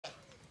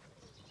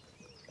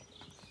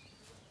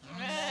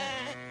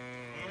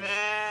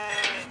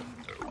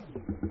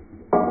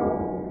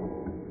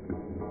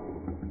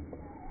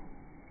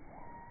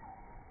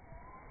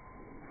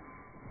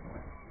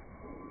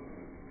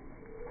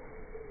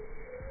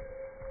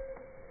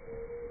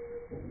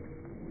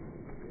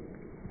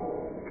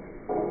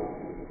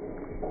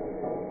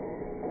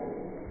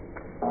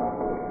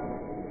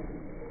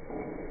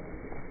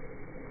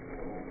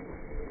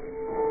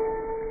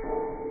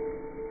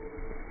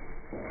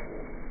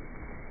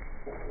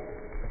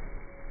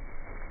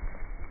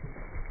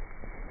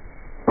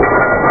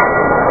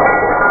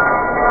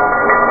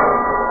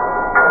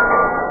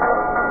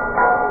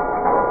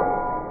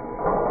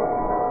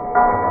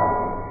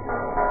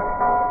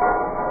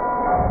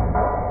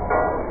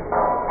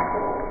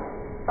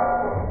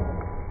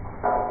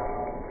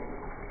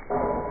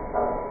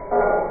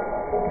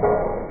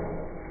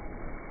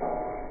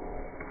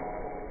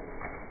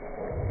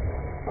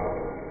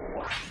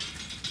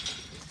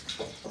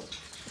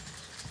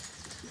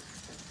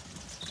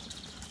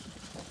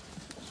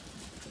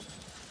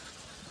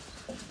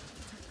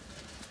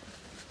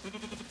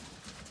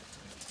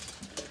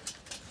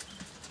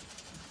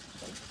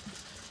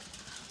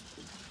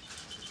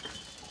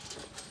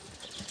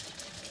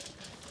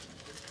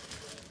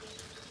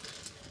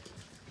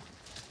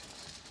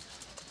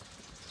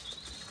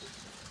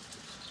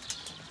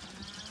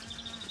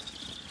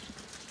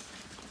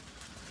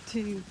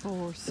Two,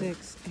 4,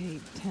 6,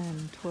 8,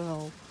 10,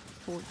 12,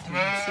 14,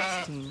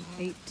 16,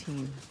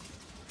 18,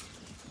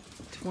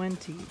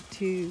 20,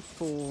 2,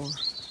 4,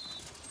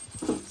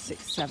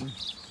 6, 7.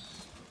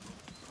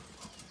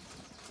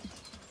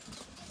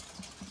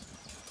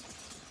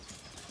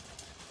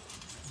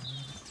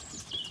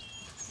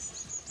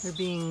 They're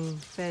being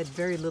fed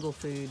very little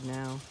food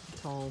now.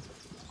 It's all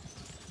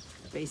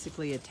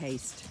basically a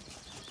taste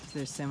because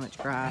there's so much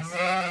grass.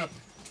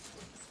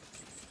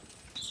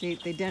 See,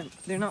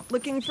 they're not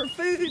looking for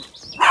food.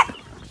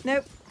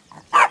 Nope.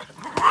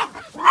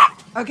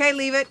 Okay,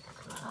 leave it.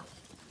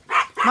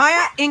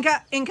 Maya,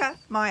 Inca,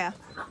 Maya.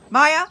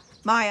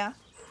 Maya,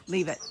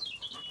 leave it.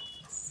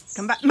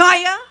 Come back.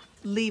 Maya,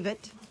 leave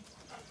it.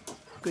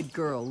 Good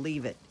girl,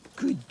 leave it.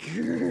 Good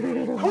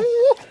girl.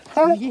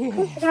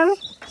 Yeah.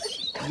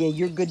 Yeah,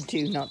 you're good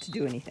too, not to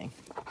do anything.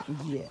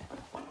 Yeah.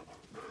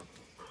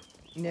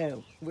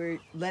 No, we're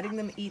letting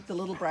them eat the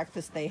little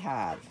breakfast they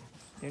have.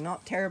 They're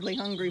not terribly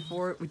hungry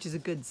for it, which is a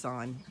good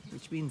sign,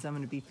 which means I'm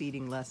going to be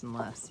feeding less and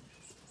less.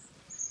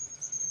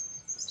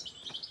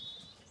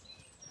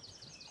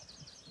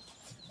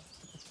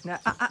 Now,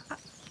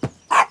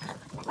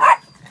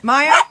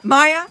 Maya,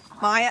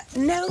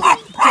 no,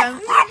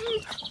 don't.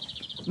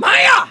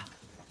 Maya,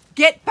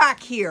 get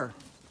back here.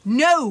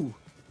 No.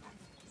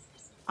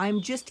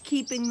 I'm just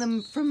keeping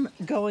them from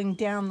going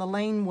down the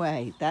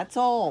laneway. That's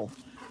all.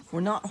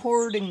 We're not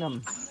hoarding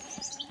them.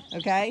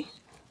 Okay?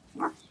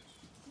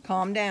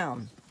 Calm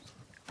down.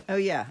 Oh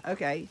yeah,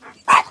 okay.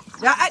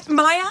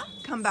 Maya,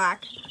 come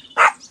back.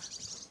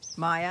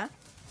 Maya.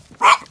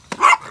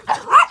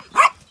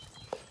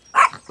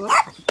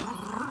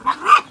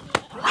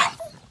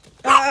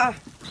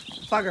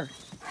 Bugger.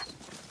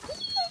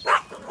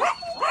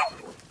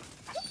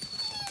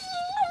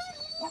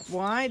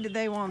 Why do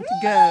they want to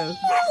go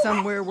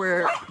somewhere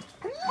where...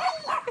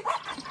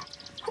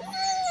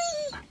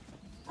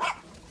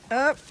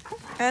 Up,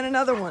 and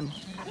another one.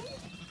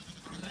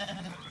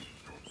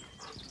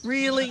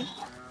 Really?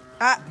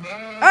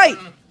 Hey,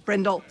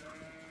 Brindle.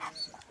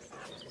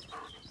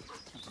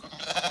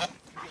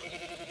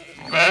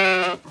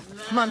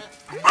 Come on.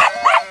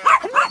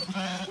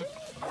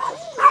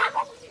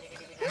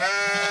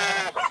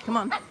 Come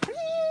on.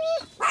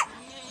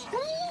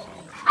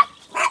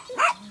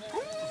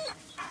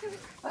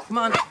 Come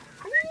on.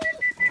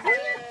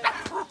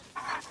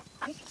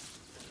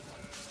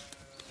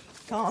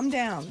 Calm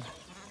down.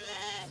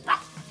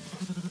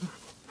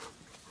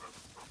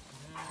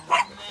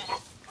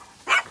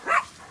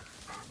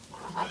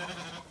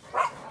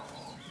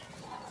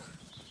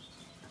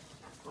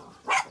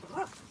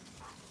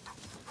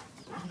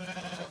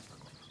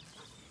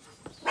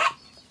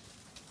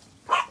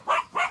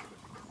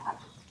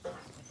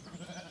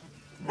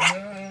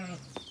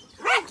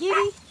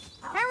 Kitty,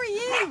 how are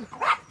you?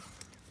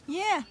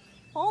 Yeah,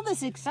 all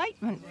this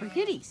excitement for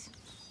kitties.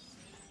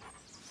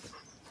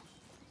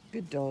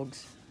 Good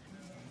dogs.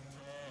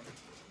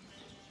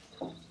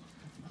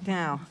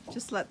 Now,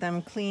 just let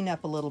them clean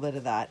up a little bit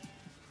of that.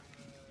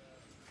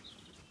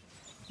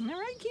 All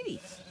right,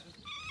 kitty.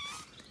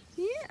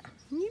 Yeah,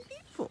 you're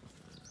beautiful.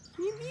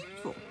 You're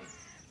beautiful.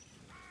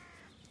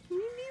 You're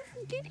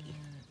beautiful kitty.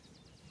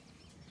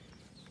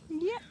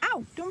 Yeah,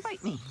 ow, don't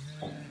bite me.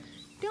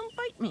 Don't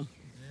bite me.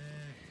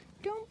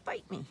 Don't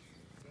bite me.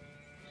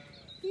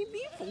 You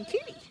beautiful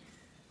kitty.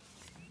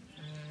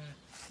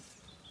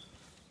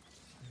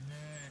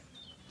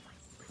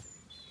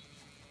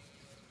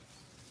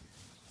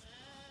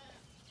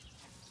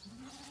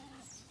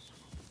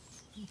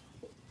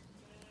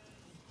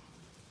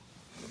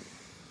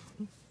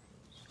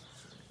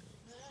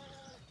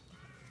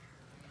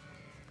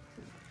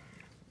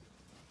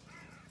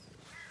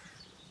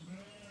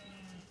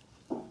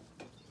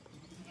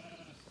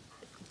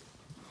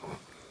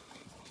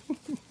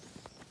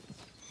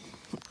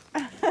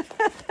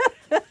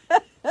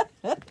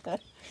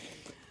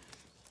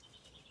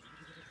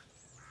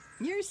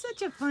 You're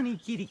such a funny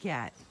kitty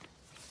cat.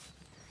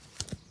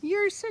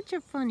 You're such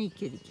a funny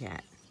kitty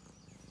cat.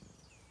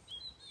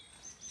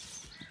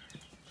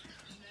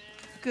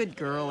 Good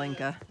girl,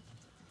 Inca.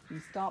 You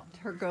stopped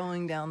her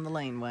going down the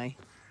laneway.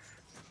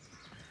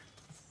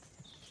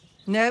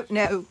 No,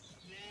 no.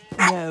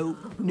 No,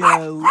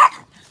 no.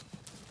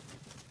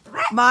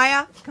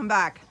 Maya, come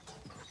back.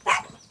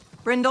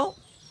 Brindle.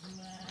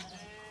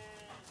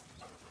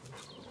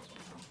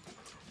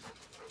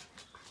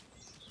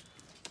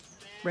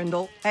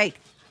 Brindle, hey.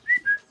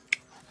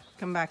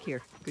 Come back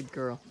here. Good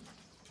girl.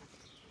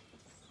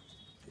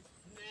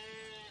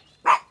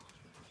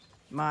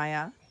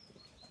 Maya.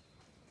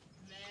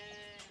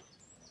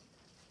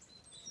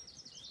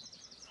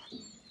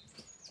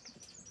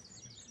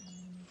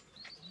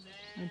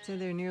 I'd say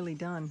they're nearly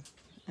done.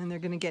 And they're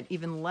going to get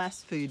even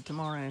less food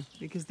tomorrow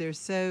because they're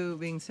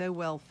being so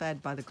well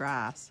fed by the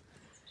grass.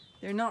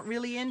 They're not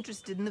really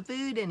interested in the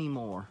food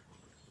anymore.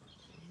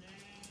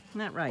 Isn't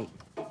that right?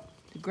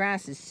 The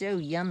grass is so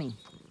yummy.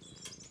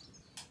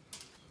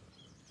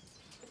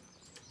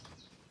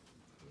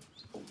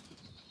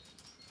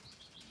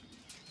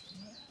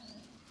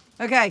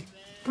 Okay,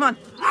 come on.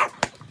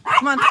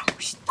 Come on.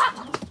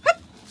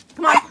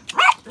 Come on.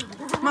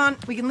 Come on.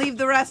 We can leave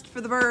the rest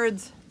for the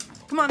birds.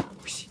 Come on.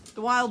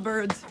 The wild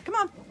birds. Come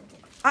on.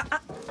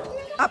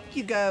 Up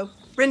you go.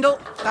 Brindle,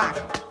 back.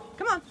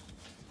 Come on.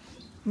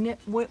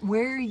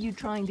 Where are you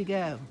trying to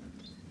go?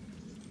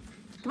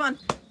 Come on.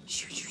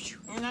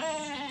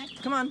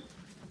 Come on.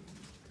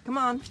 Come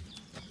on.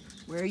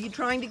 Where are you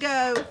trying to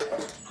go?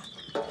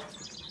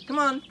 Come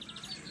on.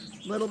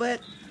 Little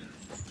bit.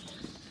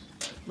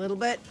 Little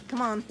bit.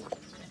 Come on.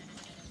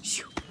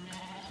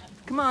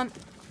 Come on.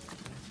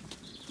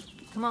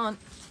 Come on.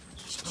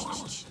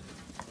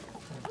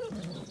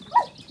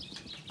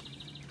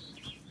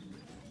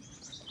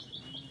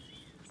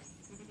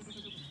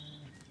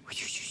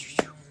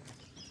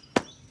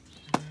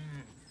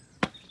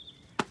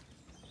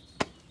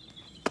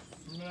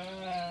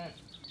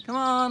 Come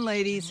on,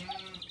 ladies.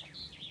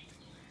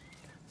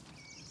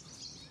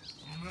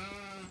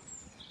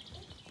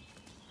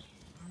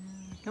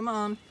 Come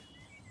on.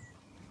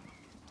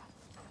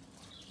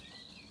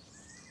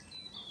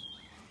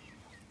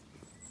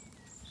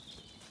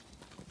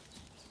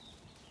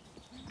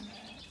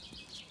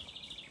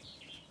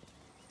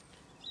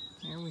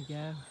 There we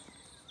go.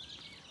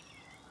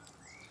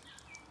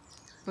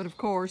 But of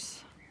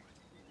course,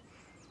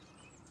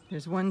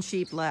 there's one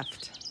sheep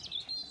left.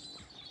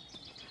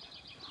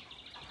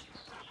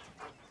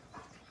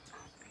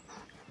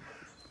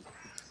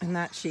 And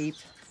that sheep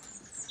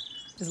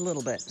is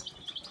Little Bit.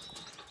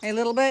 Hey,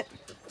 Little Bit.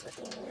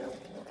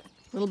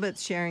 Little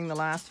Bit's sharing the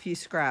last few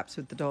scraps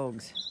with the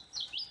dogs.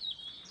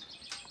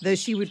 Though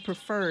she would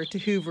prefer to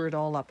hoover it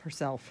all up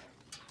herself.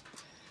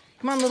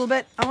 Come on, Little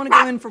Bit. I want to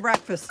go in for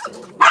breakfast.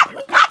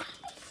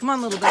 Come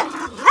on, Little Bit.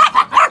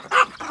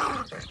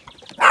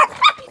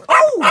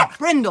 Oh,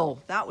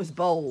 Brindle. That was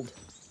bold.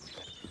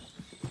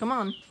 Come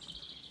on.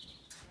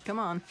 Come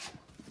on.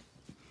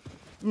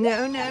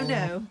 No, no,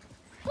 no.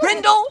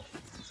 Brindle!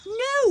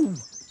 No!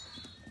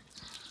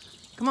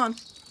 Come on.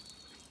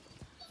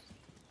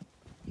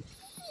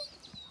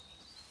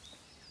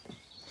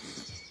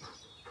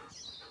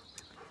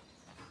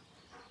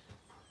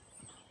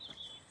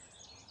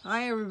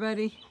 Hi,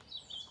 everybody.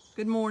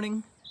 Good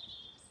morning.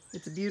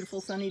 It's a beautiful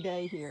sunny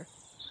day here.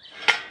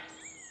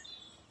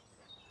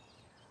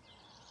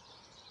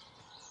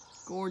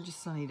 Gorgeous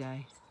sunny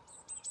day.